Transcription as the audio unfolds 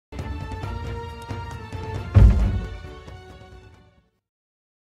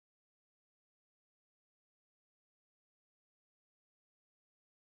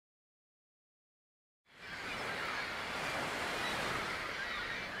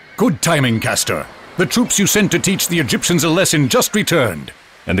Good timing, Castor. The troops you sent to teach the Egyptians a lesson just returned.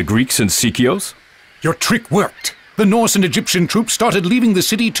 And the Greeks and Sikios? Your trick worked. The Norse and Egyptian troops started leaving the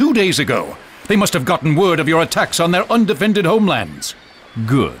city 2 days ago. They must have gotten word of your attacks on their undefended homelands.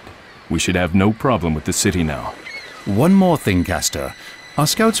 Good. We should have no problem with the city now. One more thing, Castor. Our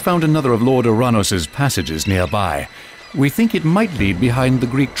scouts found another of Lord Oranos' passages nearby. We think it might lead behind the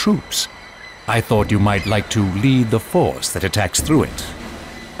Greek troops. I thought you might like to lead the force that attacks through it.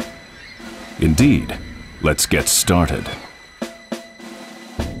 Indeed. Let's get started.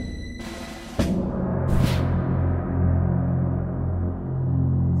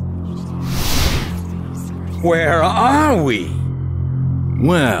 Where are we?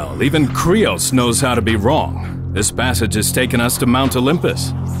 Well, even Krios knows how to be wrong. This passage has taken us to Mount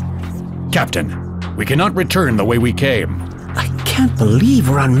Olympus. Captain, we cannot return the way we came. I can't believe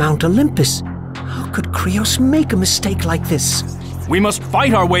we're on Mount Olympus. How could Krios make a mistake like this? We must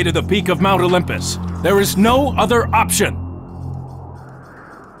fight our way to the peak of Mount Olympus. There is no other option.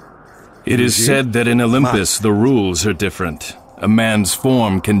 It is said that in Olympus the rules are different. A man's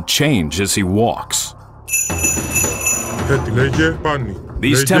form can change as he walks.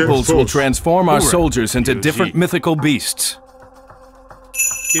 These temples will transform our soldiers into different mythical beasts.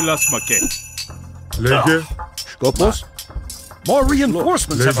 Σκόπος. More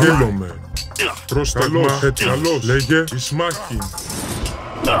reinforcements have arrived. Λέγε εις μάχην.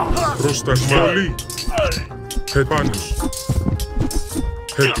 Προσταγμαλή. Πάνος.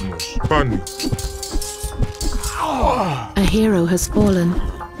 Έτοιμος. Πάνη. A hero has fallen.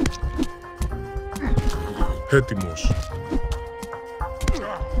 Έτοιμος.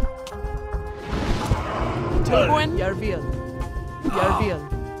 Tilbuin, Yarvil. Yarvil.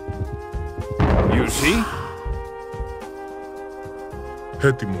 You see?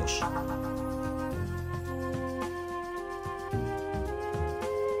 Έτοιμος.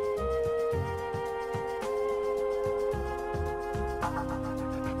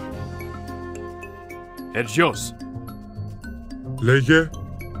 Ερζιός.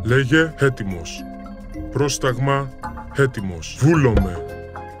 Λέγε έτοιμος. Πρόσταγμα έτοιμος. Βούλομαι.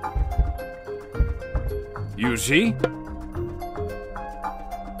 You see?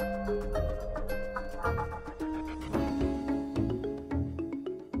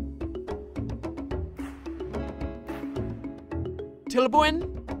 Tilbuin.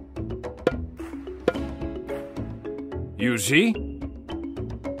 You see?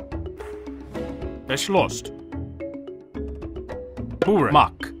 Es lost. Bure.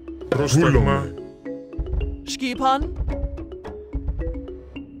 Mak. Πρόσταγμα. Skipan.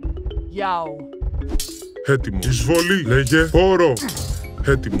 Yao. Έτοιμος. Εισβολή. Λέγε όρο.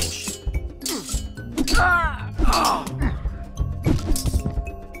 Έτοιμος.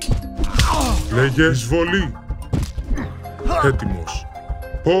 Λέγε εισβολή. Έτοιμος.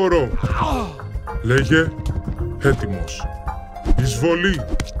 Πόρο. Λέγε έτοιμος. Εισβολή.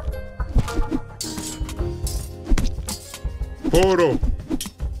 Πόρο.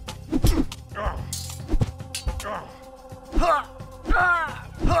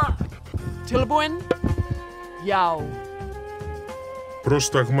 Tilbuin. Yao.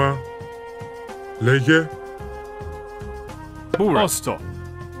 Πρόσταγμα. Λέγε Bure. Osto.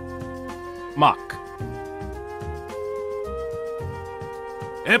 Mak.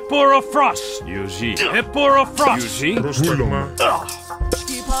 Eporofros. You see? Eporofros. You see? πρόσταγμα.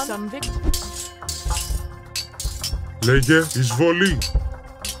 Skipan. Sunvict. Λέγε εισβολή.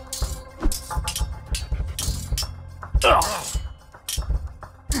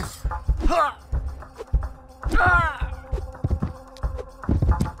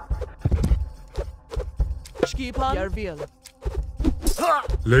 Skipan. Yarvil.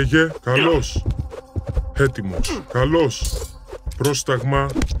 Λέγε καλός. Έτοιμος. Καλός. Πρόσταγμα.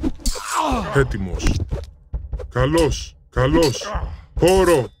 Έτοιμος. Καλός. Καλός.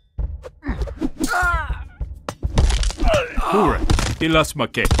 Πόρο. Bure. Ilas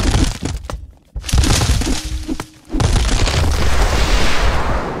make.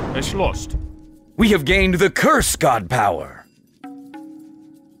 Es lost. We have gained the curse god power.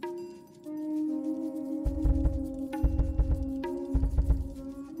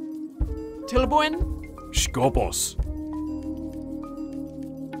 Tilbuin. Skopos.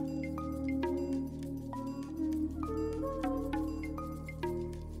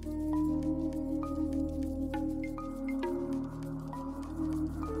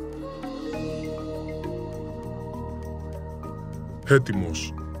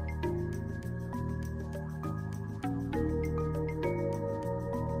 Έτοιμος.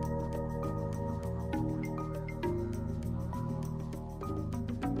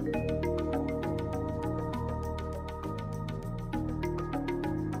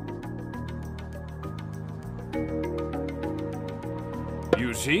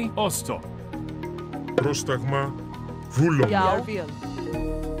 Yuji Osto. Πρόσταγμα. Βούλομαι. Yarvil.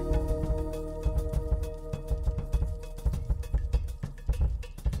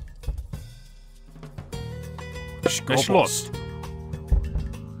 Geschlossen.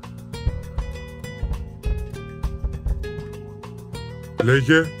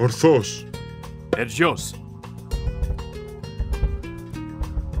 Λέγε ορθώς. Erjos.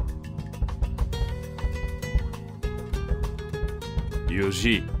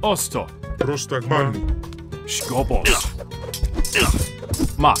 Yuji Osto. Πρόσταγμα. Skobos.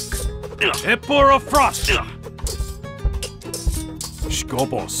 Mak. Epora Frost.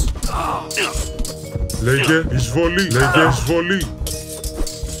 Skobos. Λέγε εισβολή. Λέγε εισβολή.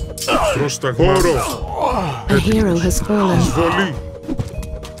 Πρόσταγμα. Όρο. A hero has fallen. Εισβολή.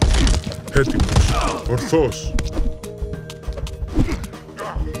 Έτοιμος. Ορθώς.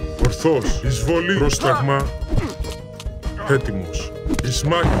 Ορθώς. Εισβολή. Πρόσταγμα. Έτοιμος.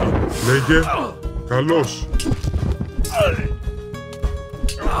 Ισμάχη. Λέγε. Καλώς.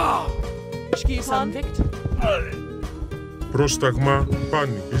 Skipan. Vict. Πρόσταγμα.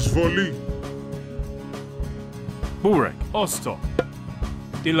 Πάνι. Εισβολή. Burek Osto.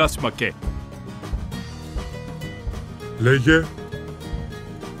 Dilasmake. Λέγε.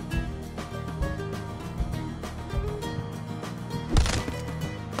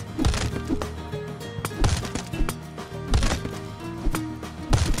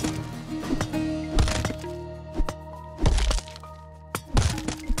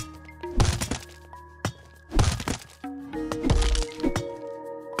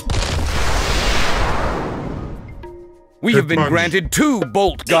 We have been Hetman. granted 2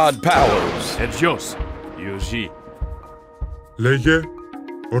 Bolt God powers. Erjos. Yuji. Λέγε.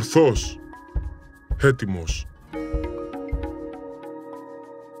 Ορθώς. Έτοιμος.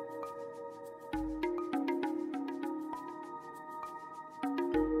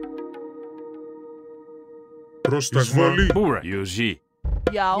 Πρόσταγμα. Εισβολή. Burek. Yuji.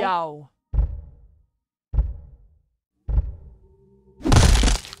 Yao. Yao.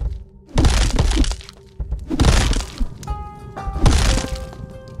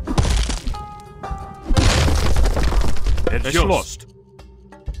 Erschlossen.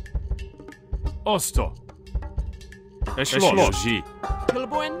 Osto. Erschlossen. Yuji.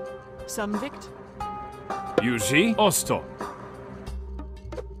 Tilbuin. Samvict. Yuji. Osto.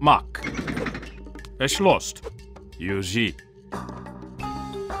 Mak. Erschlossen. Yuji.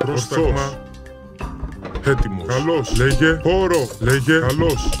 Πρόσταγμα. Έτοιμος. Καλώς. Λέγε. Πόρο. Λέγε.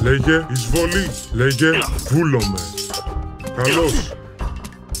 Καλώς. Λέγε. Εισβολή. Λέγε. Βούλομαι. Καλώς.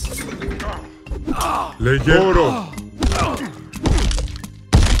 Λέγε. Πόρο.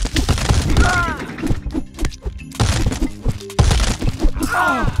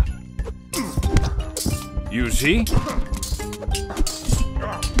 Yuji.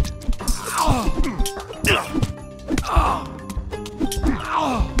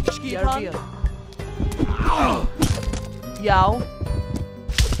 Skipan. Yao.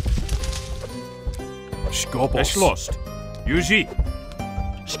 Skobos. Erschlossen. Yuji.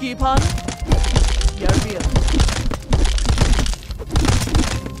 Skipan. Yarvil.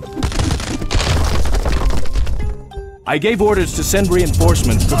 I gave orders to send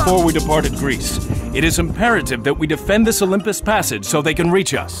reinforcements before we departed Greece. It is imperative that we defend this Olympus passage so they can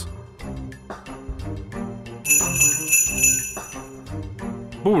reach us.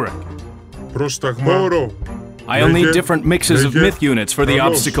 Burek. Πρόσταγμα. Όρο. I'll need Λέγε. different mixes of Λέγε. myth units for the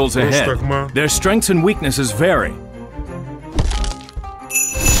Καλώς. obstacles ahead. Πρόσταγμα. Their strengths and weaknesses vary.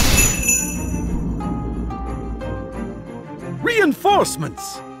 Reinforcements!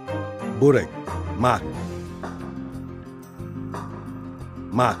 Burek. Mak.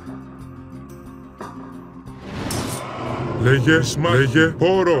 Mak. Λέγε. Λέγε.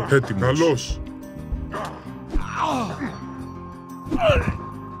 Πόρο. Έτοιμος. Καλώς.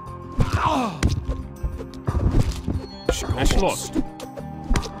 Erschlossen.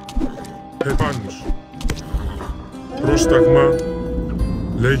 Επάνους. Πρόσταγμα.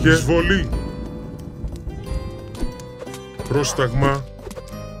 Λέγε. Εισβολή. Πρόσταγμα.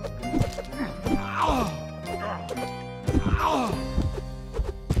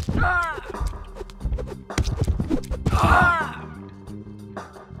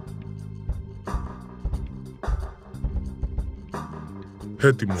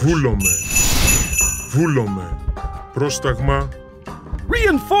 Έτοιμος. Βούλομαι. Βούλομαι. Πρόσταγμα.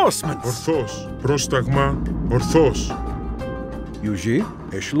 Reinforcements! Ορθώς. Πρόσταγμα. Ορθώς. Yuji.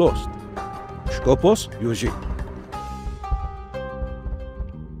 Erschlossen. Skopos. Yuji.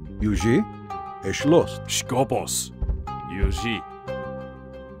 Yuji. Erschlossen. Skobos. Yuji.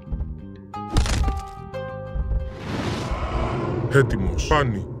 Έτοιμος.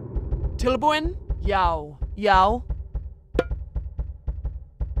 Πάνι. Tilbuin. Yao. Yao.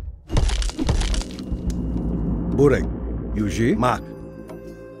 Μπουρεκ. Ιουζή. Μακ.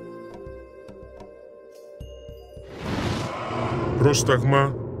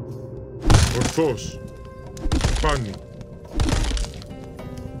 Πρόσταγμα. Ορθός. Πάνι.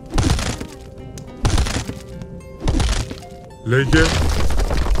 Λέγε.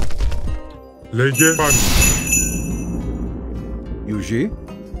 Λέγε. Πάνι. Ιουζή.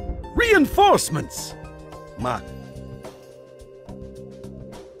 Reinforcements! Μακ.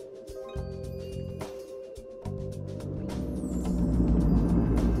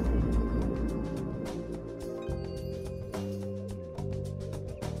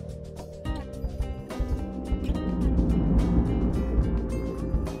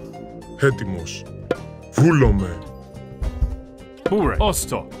 Έτοιμος. Βούλομαι. Burek.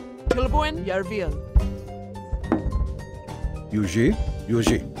 Osto. Tilbuin. Yarvil. Ιουζή.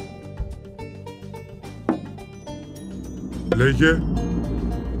 Ιουζή. Λέγε.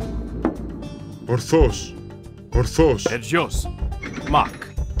 Ορθός. Ορθός. Edjos.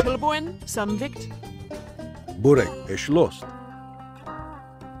 Mak. Tilbuin. Samvict. Μπουρεκ. Εшлόστ.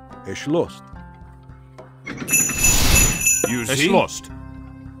 Εшлόστ. Yuji. Eschlost.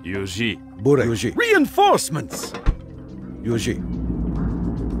 Yuji. Μπουρεκ. Ιουζή. Reinforcements! Ιουζή.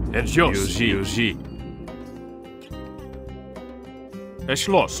 Edjos. Yuji.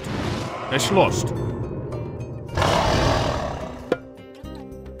 Eschlost. Eschlost.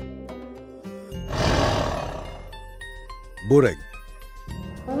 Μπουρεκ.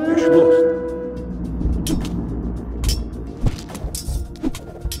 Εшлόστ.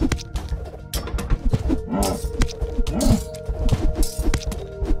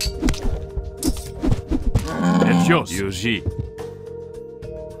 Edjos. Yuji.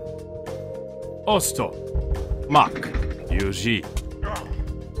 Osto. Mak. Yuji.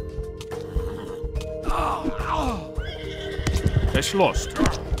 Eschlost.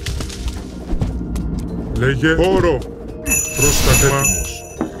 Λέγε. Όρο. Πρόσταγμα. Έτοιμος.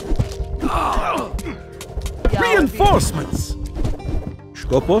 Reinforcements!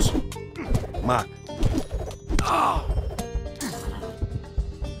 Σκόπος. Μακ.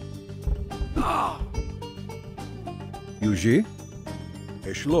 Ιουζή.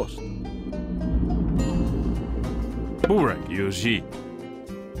 Εшлόστ. Burek. Yuji.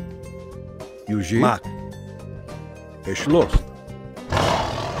 Ιουζή. Μακ. Εшлόστ.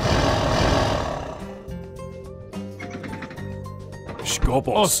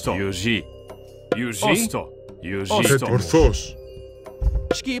 Skopos. Osto. Yuji. Yuji. Osto. Yuji. Ορθός.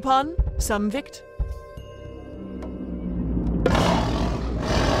 Skipan. Samvict.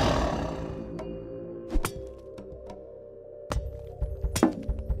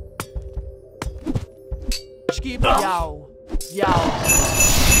 Skipan. Yao. Yao.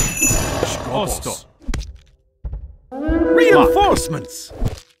 Osto. Reinforcements!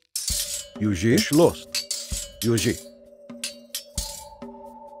 Ιουζή. Εшлόστ. Ιουζή.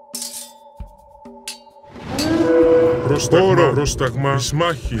 Πρόσταγμα. Πρόσταγμα.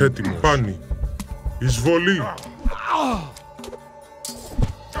 Εισμάχη. Έτοιμος. Πάνι. Εισβολή.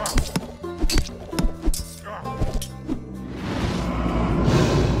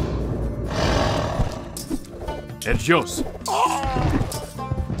 Edjos.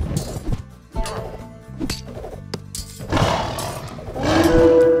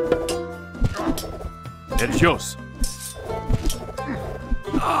 Edjos.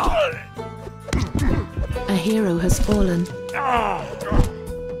 A hero has fallen.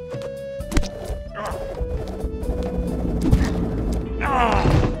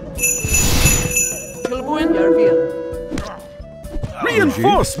 Tilbuin. Yarvil.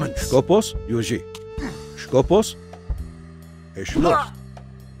 Reinforcements! Σκόπος. Ιουζή. Σκόπος. Εшлόστ.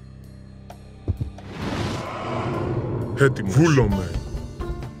 Έτοιμος. Βούλομαι.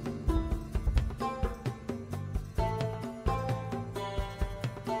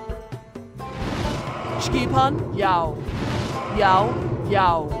 Skipan. Yao. Yao.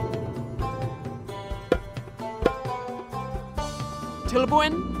 Yao.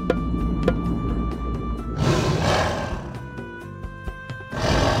 Tilbuin.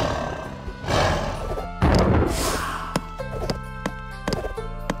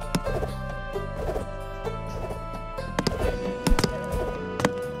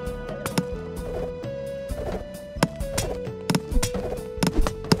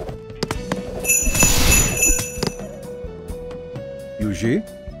 Ιουζή.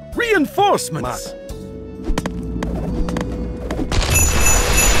 Reinforcements!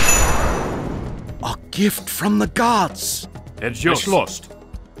 A gift from the gods! Edjos. Eschlost.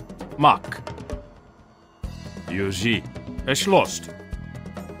 Mak. Yuji. Erschlossen.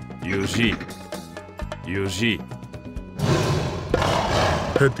 Yuji. Yuji.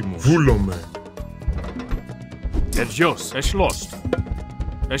 Έτοιμος. Βούλομαι. Erjos. Erschlossen.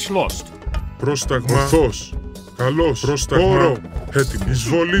 Erschlossen. Πρόσταγμα. Ορθός. Καλός. Πρόσταγμα. Όρο. Έτοιμος.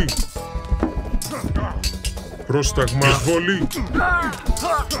 Εισβολή. Πρόσταγμα. Εισβολή.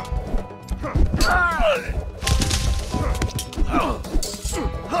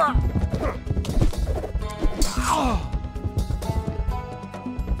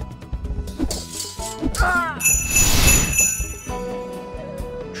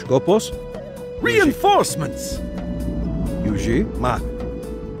 Σκόπος. Reinforcements! Yuji. Μαχ.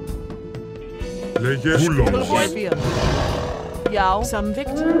 Λέγε. Βούλομαι. Järviel. Jau.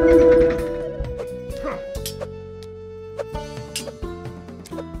 Samvikt.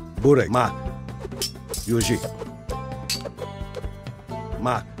 Burek. Μαχ. Yuji.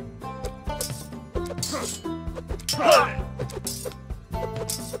 Μαχ.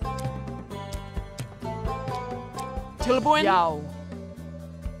 Tilbuin. Jau.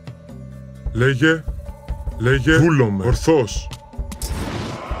 Λέγε. Λέγε. Βούλομαι. Ορθός.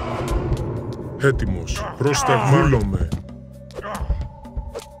 Έτοιμος. Πρόσταγμα. Βούλομαι.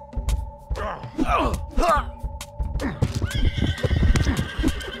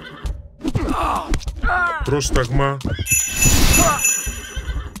 Πρόσταγμα.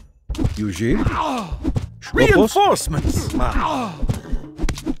 Yuji. Σκόπος. Reinforcements! Μαχ.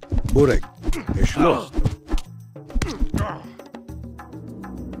 Burek. Erschlossen.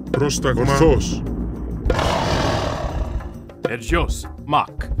 Πρόσταγμα. Ορθός. Erjos.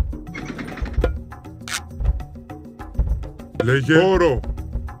 Mak. Λέγε. Όρο.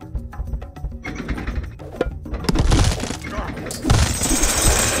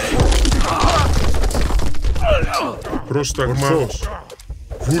 Πρόσταγμα. Ορθός.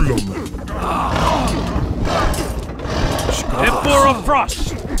 Βούλομαι. Emperor of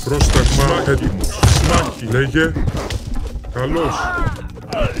Frost. Πρόσταγμα. Έτοιμος. Σμάχη. Λέγε. Καλός.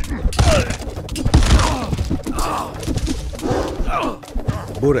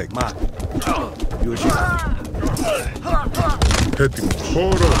 Burek. Μαχ. Yuji. Έτοιμος.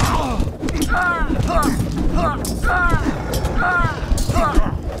 Όρο.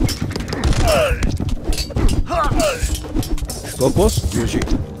 Σκόπος. Yuji.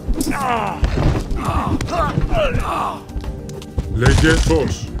 Λέγε.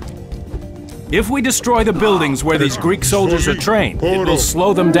 Φως. If we destroy the buildings where these Greek soldiers are trained, it will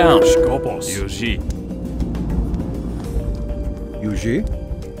slow them down. Skopos. Yuji. Yuji.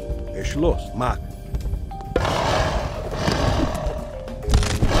 Erschlossen. Μαχ.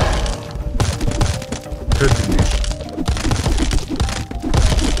 Έτοιμος.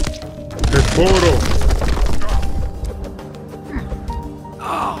 Εφόρο.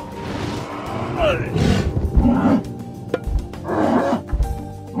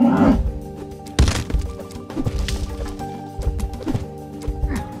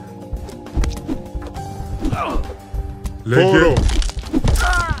 Λέγε.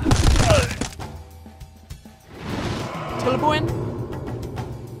 Tilbuin.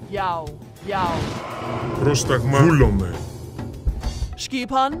 Jau. Jau. Πρόσταγμα. Βούλομαι.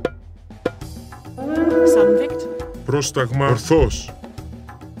 Skipon. Samvikt. Πρόσταγμα. Ορθός.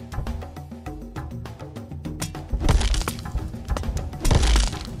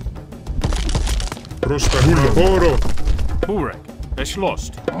 Πρόσταγμα. Όρο. Burek.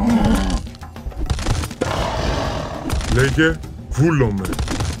 Erschlossen. Λέγε. Βούλομαι.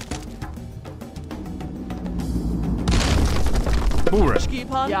 Burek.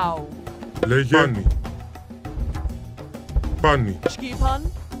 Skipon. Jau. Λέγε. Πάνι. Πάνι. Skipon.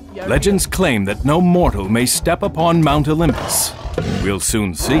 Järviel. Legends claim that no mortal may step upon Mount Olympus. We'll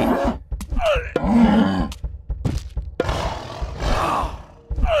soon see.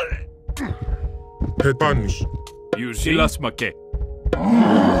 Πάνις. Yuji. Silasmake.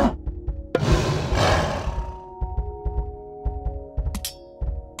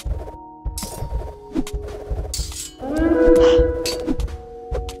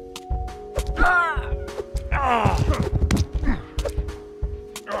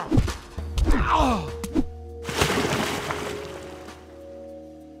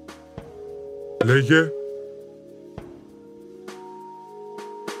 Λέγε.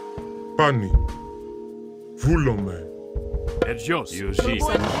 Πάνι. Βούλομαι. Erjos. Yuji.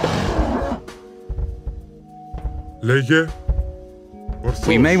 Λέγε. Ορθός.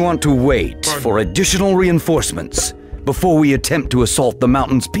 We may want to wait for additional reinforcements before we attempt to assault the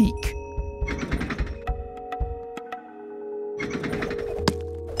mountain's peak.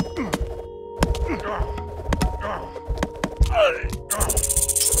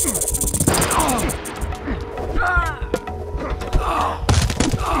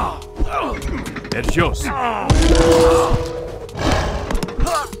 Erjos.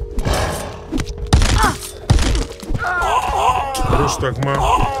 Πρόσταγμα.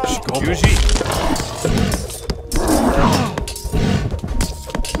 Yuji.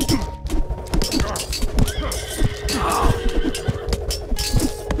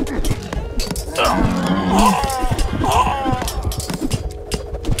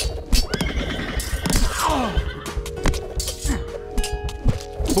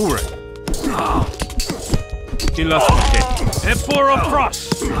 Bure. Dilasmake. Epora frost.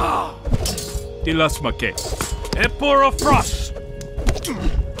 Dilasmake. Epora frost.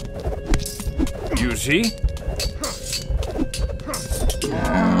 Yuji.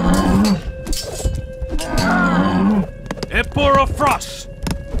 Epora frost.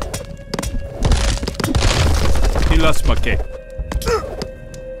 Dilasmake.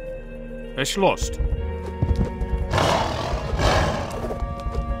 Beschlossen.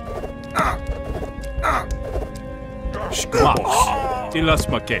 Skopos.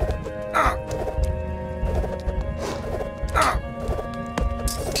 Dilasmake.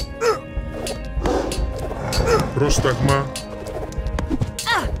 Πρόσταγμα.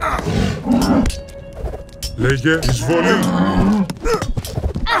 Λέγε εισβολή.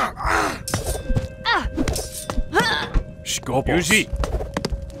 Skopos. Yuji.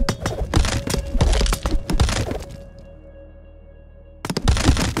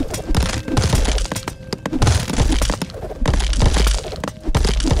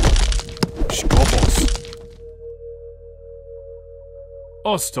 Skopos.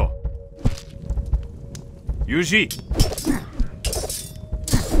 Osto. Yuji.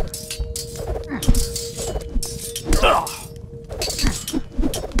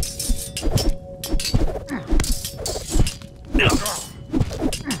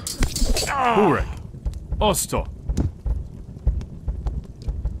 Burek. Osto.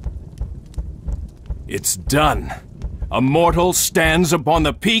 It's done. A mortal stands upon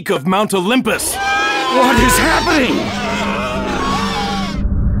the peak of Mount Olympus. What is happening?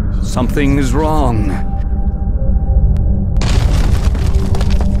 Something is wrong.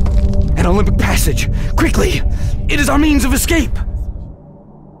 An Olympic passage! Quickly! It is our means of escape!